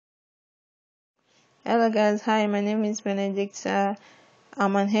Hello guys, hi, my name is Benedicta.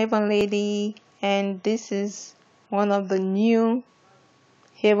 I'm an Haven lady and this is one of the new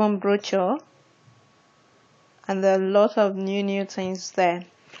Haven brochure, and there are a lot of new things there.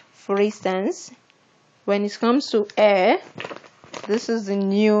 For instance, when it comes to hair, this is the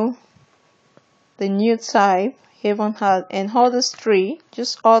new type Haven has, and all these three,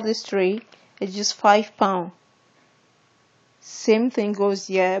 is just £5. Same thing goes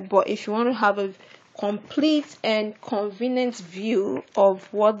here, but if you want to have a complete and convenient view of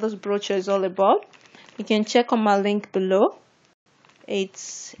what this brochure is all about, you can check on my link below.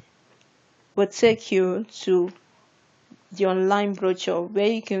 It will take you to the online brochure where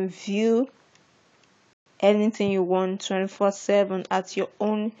you can view anything you want 24/7 at your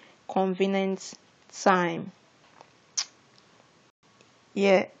own convenient time.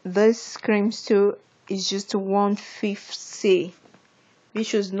 Yeah, this cream still is just 150,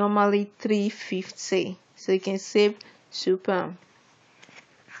 which is normally 350, so you can save £2.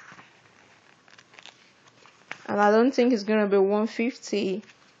 And I don't think it's gonna be 150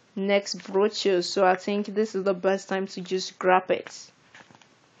 next brochure, so I think this is the best time to just grab it.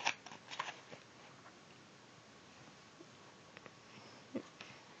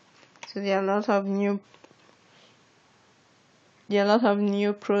 So there are a lot of new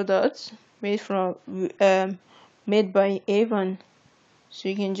products made by AVON. So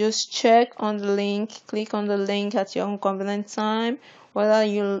you can just check on the link, click on the link at your own convenient time, whether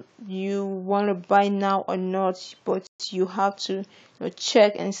you want to buy now or not, but you have to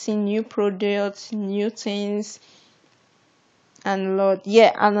check and see new products, new things, and Lord,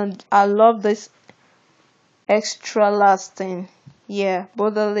 yeah, and I love this extra lasting. Yeah,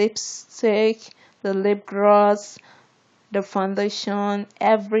 both the lipstick, the lip gloss, the foundation,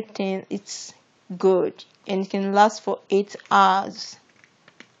 everything, it's good and it can last for 8 hours.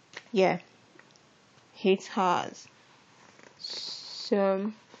 Yeah, 8 hours.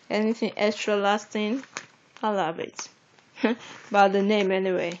 So anything extra lasting, I love it. By the name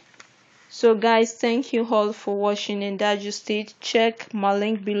anyway. So guys, thank you all for watching, and that just it. Check my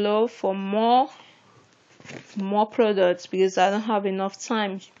link below for more products, because I don't have enough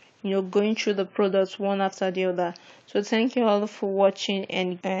time going through the products one after the other. So thank you all for watching,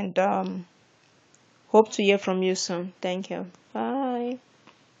 and hope to hear from you soon. Thank you. Bye.